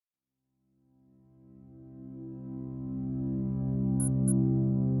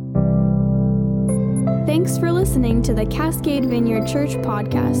Thanks for listening to the Cascade Vineyard Church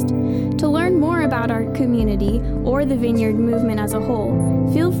podcast. To learn more about our community or the Vineyard movement as a whole,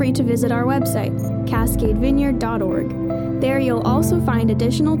 feel free to visit our website, cascadevineyard.org. There you'll also find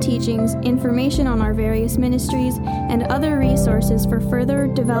additional teachings, information on our various ministries, and other resources for further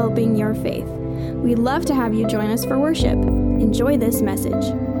developing your faith. We'd love to have you join us for worship. Enjoy this message.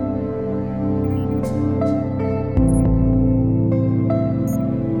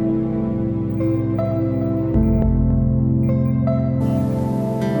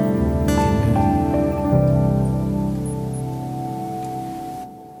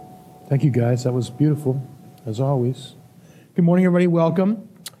 Thank you, guys. That was beautiful, as always. Good morning, everybody. Welcome.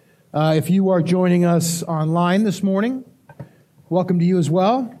 If you are joining us online this morning, welcome to you as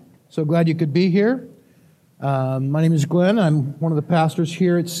well. So glad you could be here. My name is Glenn. I'm one of the pastors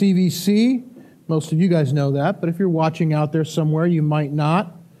here at CVC. Most of you guys know that, but if you're watching out there somewhere, you might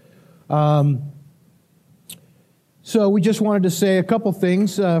not. So we just wanted to say a couple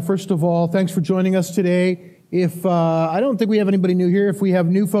things. First of all, thanks for joining us today. If I don't think we have anybody new here. If we have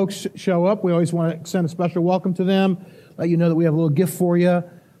new folks show up, we always want to extend a special welcome to them. Let you know that we have a little gift for you.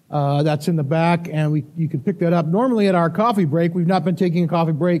 That's in the back, and you can pick that up. Normally at our coffee break, we've not been taking a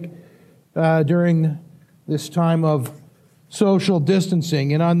coffee break during this time of social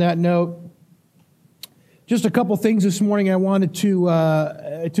distancing. And on that note, just a couple things this morning I wanted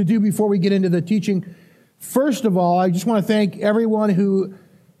to do before we get into the teaching. First of all, I just want to thank everyone who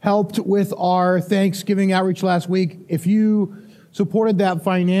helped with our Thanksgiving outreach last week. If you supported that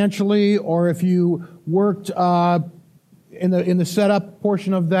financially, or if you worked in the setup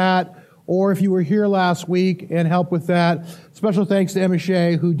portion of that, or if you were here last week and helped with that, special thanks to Emma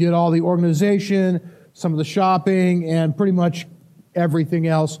Shea, who did all the organization, some of the shopping, and pretty much everything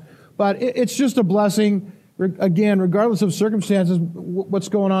else. But it's just a blessing. Again, regardless of circumstances, what's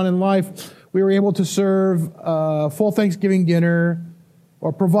going on in life, we were able to serve a full Thanksgiving dinner,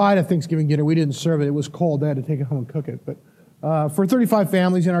 or provide a Thanksgiving dinner. We didn't serve it. It was cold. They had to take it home and cook it. But for 35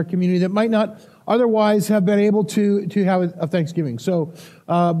 families in our community that might not otherwise have been able to have a Thanksgiving. So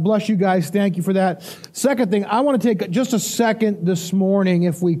bless you guys. Thank you for that. Second thing, I want to take just a second this morning,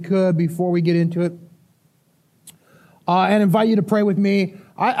 if we could, before we get into it, and invite you to pray with me.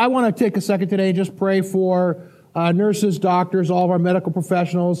 I want to take a second today and just pray for nurses, doctors, all of our medical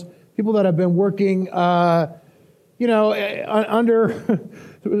professionals, people that have been working under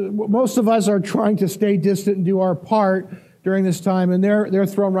most of us are trying to stay distant and do our part during this time, and they're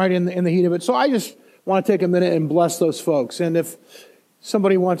thrown right in the heat of it. So I just want to take a minute and bless those folks. And if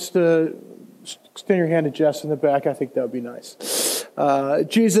somebody wants to extend your hand to Jess in the back, I think that would be nice.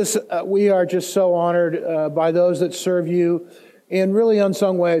 Jesus, we are just so honored by those that serve you in really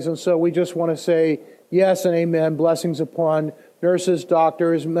unsung ways, and so we just want to say yes and amen. Blessings upon nurses,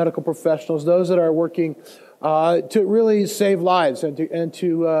 doctors, medical professionals, those that are working to really save lives and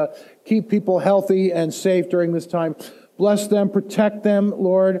to keep people healthy and safe during this time. Bless them, protect them,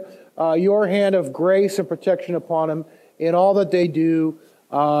 Lord. Your hand of grace and protection upon them in all that they do.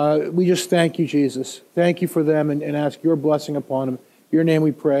 We just thank you, Jesus. Thank you for them and ask your blessing upon them. In your name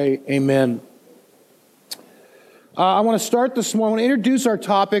we pray. Amen. I want to start this morning. I want to introduce our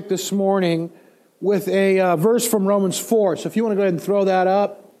topic this morning with a verse from Romans 4. So if you want to go ahead and throw that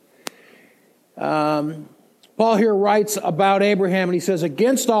up. Paul here writes about Abraham, and he says,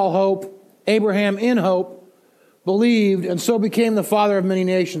 against all hope, Abraham in hope believed, and so became the father of many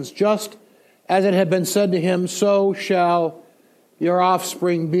nations. Just as it had been said to him, so shall your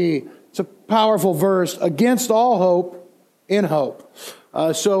offspring be. It's a powerful verse. Against all hope, in hope.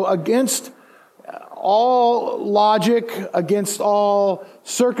 So against all logic, against all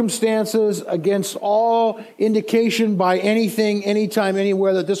circumstances, against all indication by anything, anytime,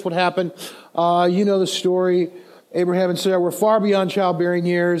 anywhere that this would happen. You know the story. Abraham and Sarah were far beyond childbearing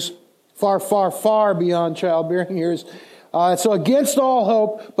years. Far, far, far beyond childbearing years. So against all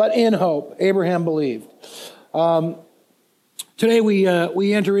hope, but in hope, Abraham believed. Today we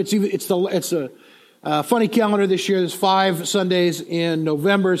enter. It's a funny calendar this year. There's 5 Sundays in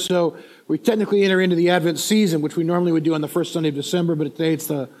November, so we technically enter into the Advent season, which we normally would do on the first Sunday of December, but today it's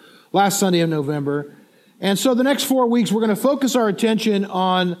the last Sunday of November. And so the next 4 weeks, we're going to focus our attention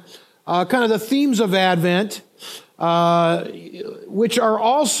on kind of the themes of Advent, which are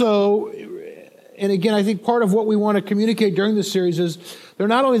also, and again, I think part of what we want to communicate during this series is they're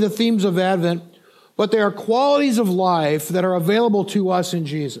not only the themes of Advent, but they are qualities of life that are available to us in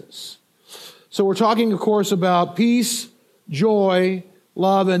Jesus. So we're talking, of course, about peace, joy,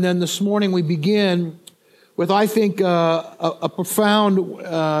 love, and then this morning we begin with, I think, a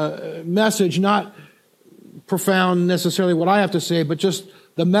profound message, not profound necessarily what I have to say, but just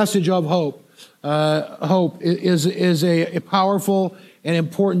the message of hope. hope is a powerful and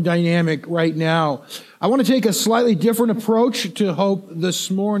important dynamic right now. I want to take a slightly different approach to hope this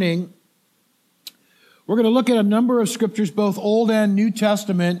morning. We're going to look at a number of scriptures, both Old and New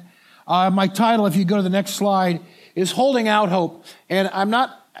Testament. My title, if you go to the next slide, is Holding Out Hope. And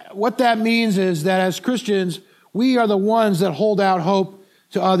what that means is that as Christians, we are the ones that hold out hope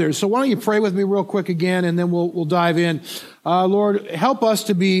to others. So why don't you pray with me real quick again, and then we'll dive in. Lord, help us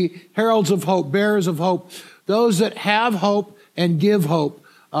to be heralds of hope, bearers of hope, those that have hope and give hope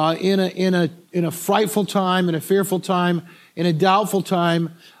in a frightful time, in a fearful time, in a doubtful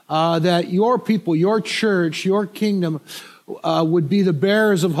time, that your people, your church, your kingdom would be the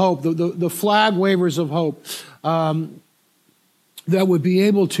bearers of hope, the flag wavers of hope, that would be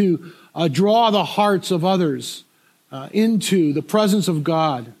able to draw the hearts of others into the presence of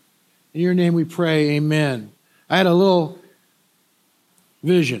God. In your name we pray, amen. I had a little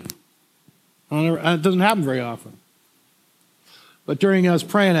vision. It doesn't happen very often. But during I was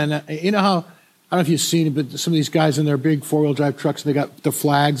praying, and you know how, I don't know if you've seen it, but some of these guys in their big four-wheel drive trucks, they got the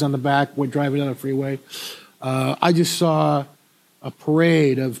flags on the back when driving down the freeway. I just saw a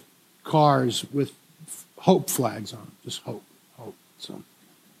parade of cars with hope flags on, just hope. So,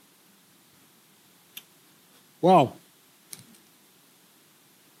 wow.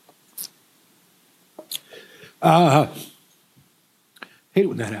 Hate it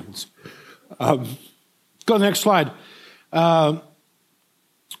when that happens. Go to the next slide.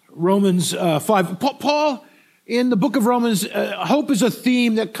 Romans 5. Paul, in the book of Romans, hope is a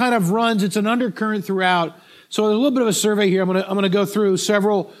theme that kind of runs. It's an undercurrent throughout. So there's a little bit of a survey here. I'm going to go through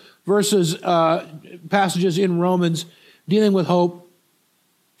several verses, passages in Romans dealing with hope.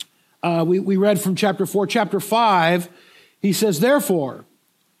 We read from chapter 4. Chapter 5, he says, therefore,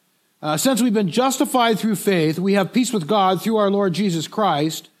 since we've been justified through faith, we have peace with God through our Lord Jesus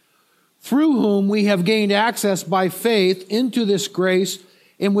Christ, through whom we have gained access by faith into this grace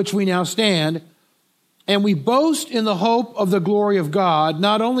in which we now stand. And we boast in the hope of the glory of God.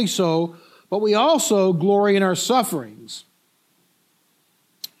 Not only so, but we also glory in our sufferings,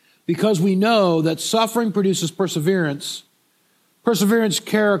 because we know that suffering produces perseverance, perseverance,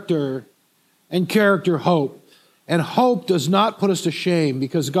 character, and character, hope. And hope does not put us to shame,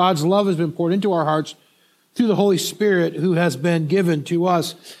 because God's love has been poured into our hearts through the Holy Spirit who has been given to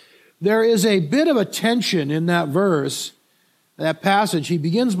us. There is a bit of a tension in that verse, that passage. He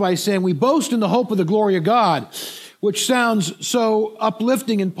begins by saying, we boast in the hope of the glory of God, which sounds so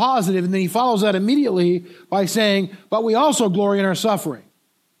uplifting and positive. And then he follows that immediately by saying, but we also glory in our suffering.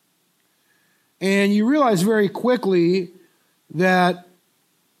 And you realize very quickly that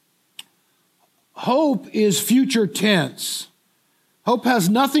hope is future tense. Hope has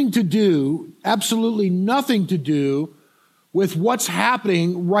nothing to do, absolutely nothing to do, with what's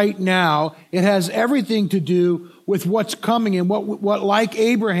happening right now. It has everything to do with what's coming and what like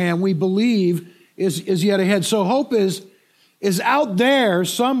Abraham, we believe is yet ahead. So hope is out there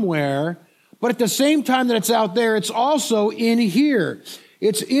somewhere, but at the same time that it's out there, it's also in here.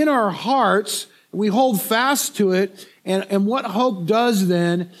 It's in our hearts. We hold fast to it. And what hope does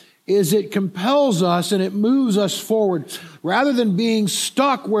then is it compels us and it moves us forward. Rather than being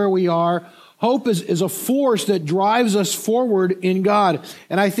stuck where we are, hope is a force that drives us forward in God.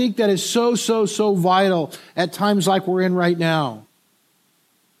 And I think that is so vital at times like we're in right now.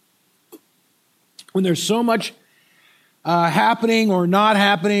 When there's so much happening or not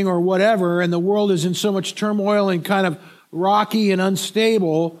happening or whatever, and the world is in so much turmoil and kind of rocky and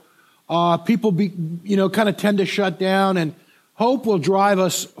unstable, people kind of tend to shut down, and hope will drive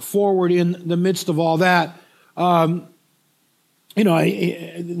us forward in the midst of all that. The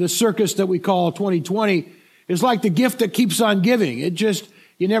circus that we call 2020 is like the gift that keeps on giving.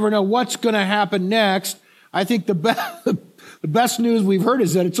 You never know what's going to happen next. I think the best news we've heard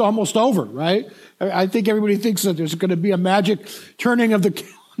is that it's almost over, right? I think everybody thinks that there's going to be a magic turning of the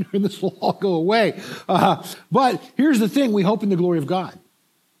calendar and this will all go away. But here's the thing, we hope in the glory of God.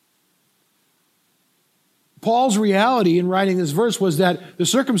 Paul's reality in writing this verse was that the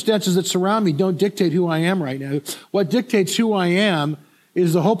circumstances that surround me don't dictate who I am right now. What dictates who I am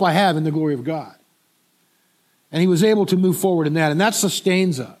is the hope I have in the glory of God. And he was able to move forward in that, and that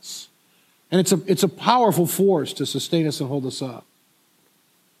sustains us. And it's a powerful force to sustain us and hold us up.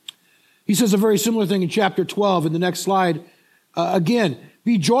 He says a very similar thing in chapter 12 in the next slide. Again,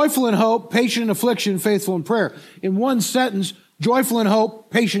 be joyful in hope, patient in affliction, faithful in prayer. In one sentence, joyful in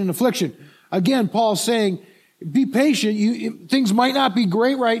hope, patient in affliction. Again, Paul's saying, be patient. Things might not be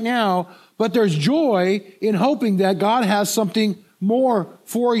great right now, but there's joy in hoping that God has something more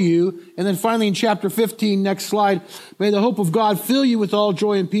for you. And then finally in chapter 15, next slide, may the hope of God fill you with all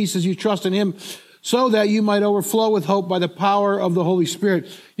joy and peace as you trust in him, so that you might overflow with hope by the power of the Holy Spirit.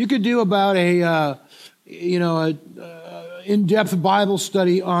 You could do about a in-depth Bible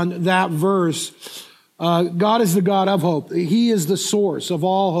study on that verse. God is the God of hope. He is the source of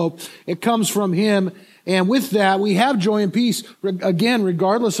all hope. It comes from him. And with that, we have joy and peace. Again,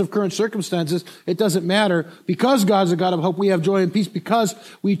 regardless of current circumstances, it doesn't matter. Because God's a God of hope, we have joy and peace because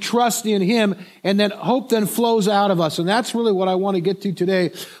we trust in him. And then hope then flows out of us. And that's really what I want to get to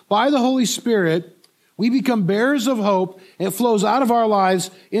today. By the Holy Spirit, we become bearers of hope, and it flows out of our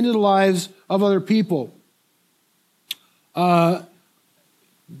lives into the lives of other people. That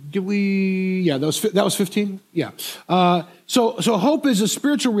was 15? Yeah. So hope is a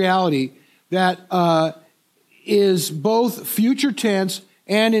spiritual reality that is both future tense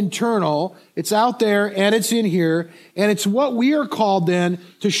and internal. It's out there and it's in here, and it's what we are called then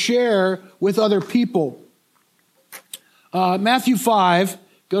to share with other people. Matthew 5,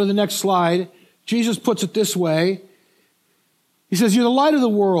 go to the next slide. Jesus puts it this way. He says, "You're the light of the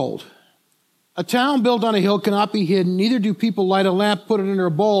world. A town built on a hill cannot be hidden. Neither do people light a lamp, put it under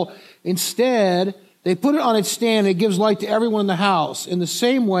a bowl. Instead, they put it on its stand. It gives light to everyone in the house. In the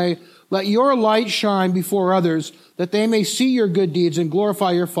same way, let your light shine before others, that they may see your good deeds and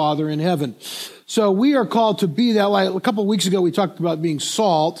glorify your Father in heaven." So we are called to be that light. A couple of weeks ago, we talked about being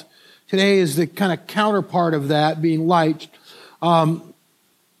salt. Today is the kind of counterpart of that, being light.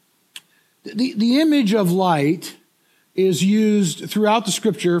 The image of light is used throughout the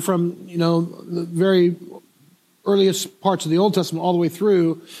Scripture from, the very earliest parts of the Old Testament all the way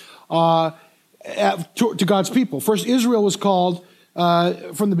through to God's people. First, Israel was called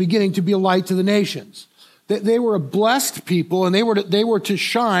from the beginning to be a light to the nations. They were a blessed people, and they were to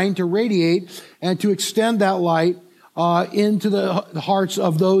shine, to radiate, and to extend that light into the hearts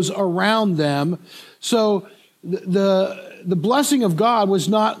of those around them. So the blessing of God was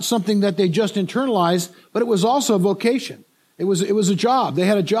not something that they just internalized, but it was also a vocation. It was a job. They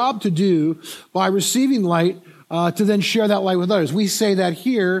had a job to do by receiving light to then share that light with others. We say that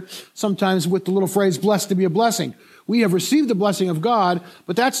here sometimes with the little phrase, "blessed to be a blessing." We have received the blessing of God,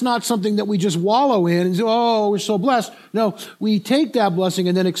 but that's not something that we just wallow in and say, "Oh, we're so blessed." No, we take that blessing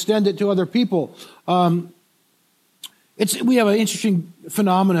and then extend it to other people. We have an interesting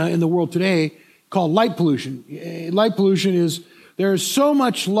phenomena in the world today called light pollution. Light pollution is there's so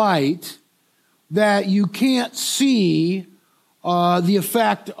much light that you can't see the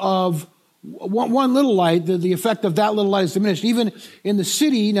effect of one little light. The effect of that little light is diminished. Even in the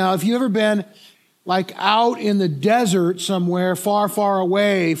city, now, if you've ever been like out in the desert somewhere far, far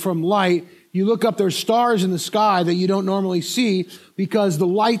away from light, you look up, there's stars in the sky that you don't normally see because the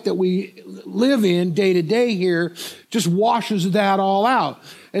light that we live in day to day here just washes that all out.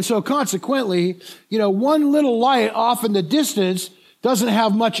 And so consequently, one little light off in the distance doesn't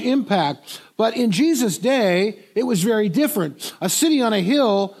have much impact. But in Jesus' day, it was very different. A city on a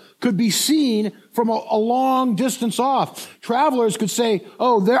hill could be seen from a long distance off. Travelers could say,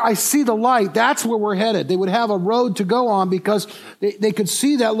 "Oh, there, I see the light. That's where we're headed." They would have a road to go on because they could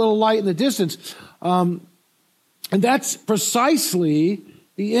see that little light in the distance. And that's precisely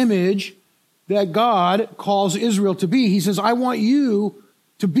the image that God calls Israel to be. He says, "I want you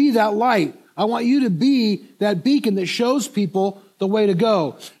to be that light. I want you to be that beacon that shows people the way to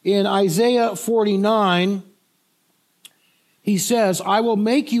go." In Isaiah 49, he says, "I will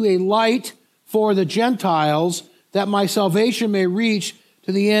make you a light for the Gentiles, that my salvation may reach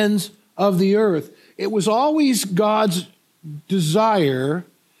to the ends of the earth." It was always God's desire,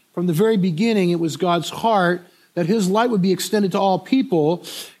 from the very beginning, it was God's heart that his light would be extended to all people.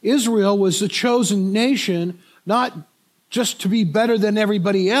 Israel was the chosen nation, not just to be better than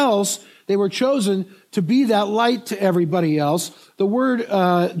everybody else. They were chosen to be that light to everybody else. The word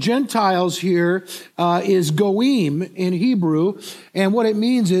Gentiles here is goim in Hebrew, and what it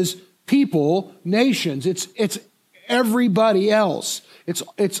means is people, nations. It's everybody else.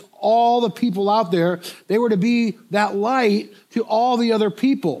 It's all the people out there. They were to be that light to all the other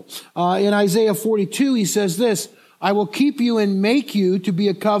people. In Isaiah 42, he says this, "I will keep you and make you to be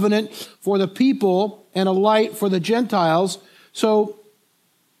a covenant for the people and a light for the Gentiles." So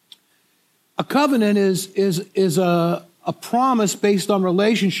a covenant is a promise based on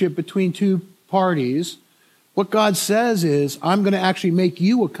relationship between two parties. What God says is, "I'm going to actually make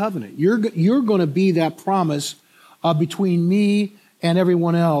you a covenant. You're going to be that promise between me and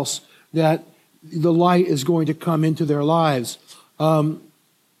everyone else, that the light is going to come into their lives." And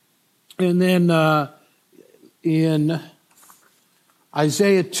then in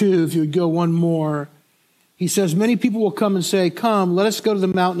Isaiah 2, if you would go one more, he says, many people will come and say, come, let us go to the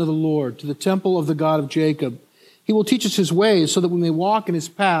mountain of the Lord, to the temple of the God of Jacob. He will teach us his ways so that we may walk in his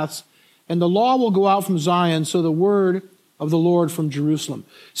paths, and the law will go out from Zion, so the word of the Lord from Jerusalem.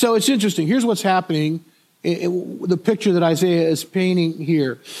 So it's interesting. Here's what's happening, the picture that Isaiah is painting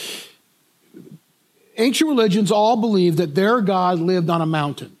here. Ancient religions all believed that their God lived on a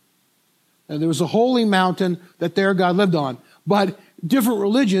mountain. And there was a holy mountain that their God lived on. But different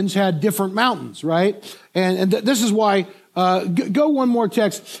religions had different mountains, right? And this is why, go one more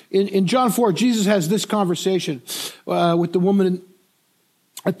text. In John 4, Jesus has this conversation with the woman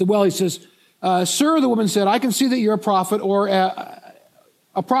at the well. He says, Sir, the woman said, I can see that you're a prophet or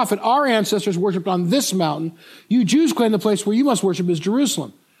a prophet. Our ancestors worshipped on this mountain. You Jews claim the place where you must worship is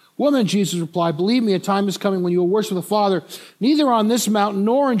Jerusalem. Woman, Jesus replied, believe me, a time is coming when you will worship the Father, neither on this mountain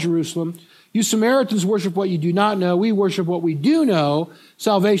nor in Jerusalem. You Samaritans worship what you do not know. We worship what we do know.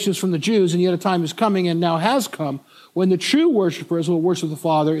 Salvation is from the Jews, and yet a time is coming and now has come when the true worshipers will worship the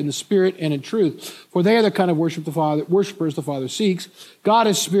Father in the Spirit and in truth. For they are the kind of worshipers the Father seeks. God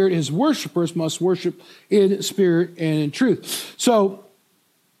is Spirit. His worshipers must worship in spirit and in truth. So,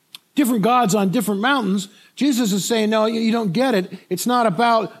 different gods on different mountains. Jesus is saying, no, you don't get it. It's not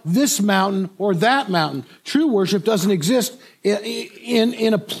about this mountain or that mountain. True worship doesn't exist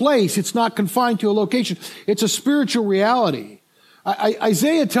in a place. It's not confined to a location. It's a spiritual reality.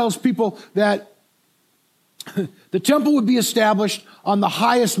 Isaiah tells people that the temple would be established on the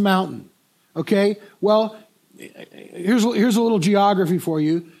highest mountain. Okay? Well, here's a little geography for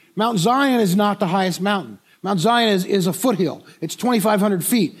you. Mount Zion is not the highest mountain. Mount Zion is a foothill. It's 2,500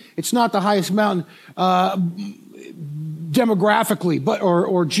 feet. It's not the highest mountain demographically,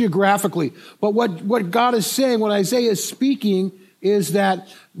 or geographically. But what God is saying, what Isaiah is speaking, is that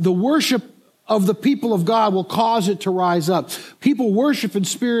the worship of the people of God will cause it to rise up. People worship in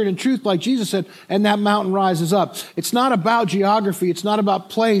spirit and truth, like Jesus said, and that mountain rises up. It's not about geography. It's not about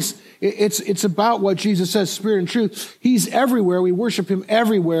place. It's about what Jesus says, spirit and truth. He's everywhere. We worship him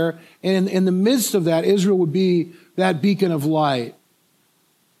everywhere. And in the midst of that, Israel would be that beacon of light.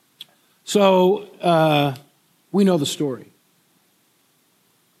 So we know the story.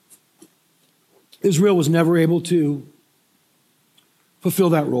 Israel was never able to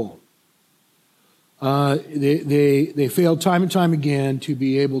fulfill that role. They failed time and time again to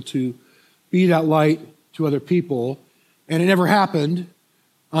be able to be that light to other people. And it never happened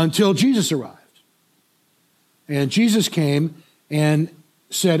until Jesus arrived. And Jesus came and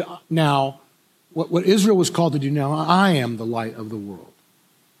said, now, what Israel was called to do now, I am the light of the world.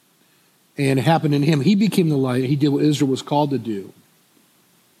 And it happened in him. He became the light. He did what Israel was called to do.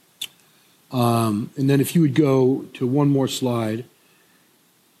 And then if you would go to one more slide.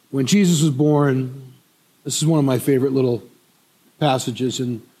 When Jesus was born, this is one of my favorite little passages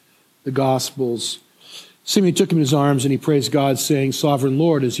in the Gospels. Simeon took him in his arms and he praised God, saying, Sovereign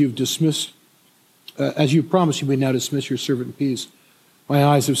Lord, as you've promised, you may now dismiss your servant in peace. My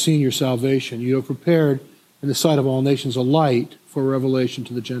eyes have seen your salvation. You have prepared in the sight of all nations a light for revelation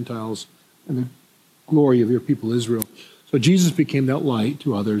to the Gentiles and the glory of your people Israel. So Jesus became that light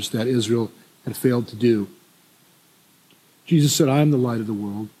to others that Israel had failed to do. Jesus said, I am the light of the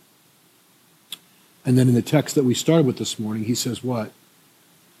world. And then in the text that we started with this morning, he says what?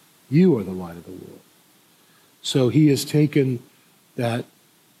 You are the light of the world. So he has taken that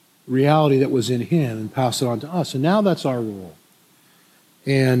reality that was in him and passed it on to us. And now that's our role.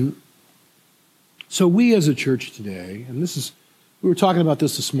 And so we as a church today, and we were talking about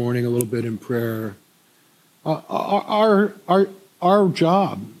this morning a little bit in prayer, our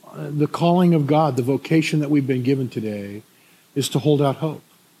job, the calling of God, the vocation that we've been given today is to hold out hope.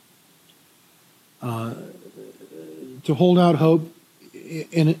 To hold out hope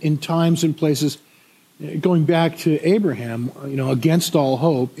in times and places, going back to Abraham, against all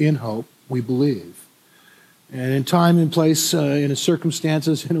hope, in hope, we believe. And in time and place, in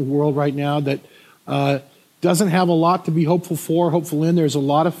circumstances in a world right now that doesn't have a lot to be hopeful in, there's a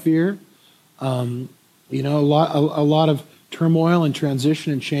lot of fear, a lot of turmoil and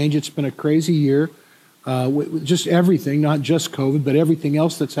transition and change. It's been a crazy year, with just everything, not just COVID, but everything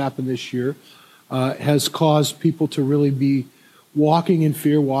else that's happened this year has caused people to really be walking in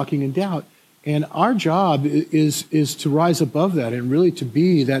fear, walking in doubt. And our job is to rise above that and really to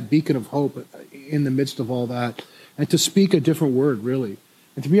be that beacon of hope in the midst of all that, and to speak a different word, really,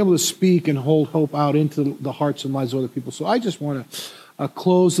 and to be able to speak and hold hope out into the hearts and lives of other people. So I just want to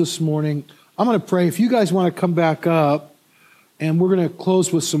close this morning. I'm going to pray. If you guys want to come back up, and we're going to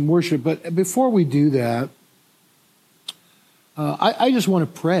close with some worship. But before we do that, I just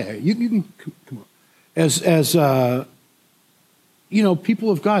want to pray. You can come on. As people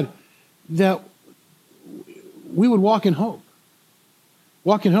of God, that we would walk in hope.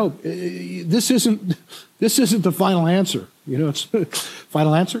 Walk in hope. This isn't the final answer. It's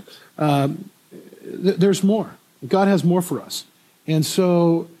final answer. There's more. God has more for us. And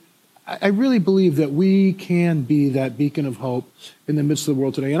so I really believe that we can be that beacon of hope in the midst of the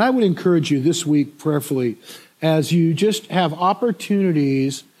world today. And I would encourage you this week prayerfully, as you just have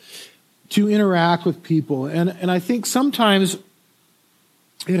opportunities to interact with people. And I think sometimes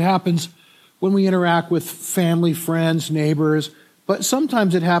it happens when we interact with family, friends, neighbors, but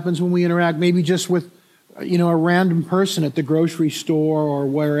sometimes it happens when we interact maybe just with, a random person at the grocery store or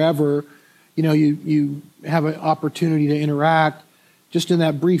wherever. You have an opportunity to interact just in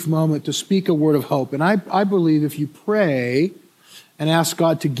that brief moment to speak a word of hope. And I believe if you pray and ask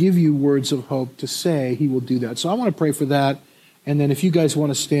God to give you words of hope to say, he will do that. So I want to pray for that. And then if you guys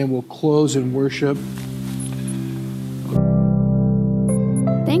want to stand, we'll close in worship.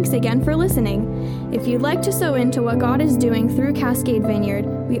 Thanks again for listening. If you'd like to sow into what God is doing through Cascade Vineyard,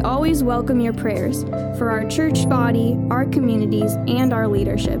 we always welcome your prayers for our church body, our communities, and our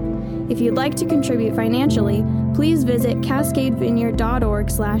leadership. If you'd like to contribute financially, please visit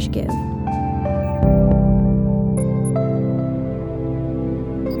cascadevineyard.org/give.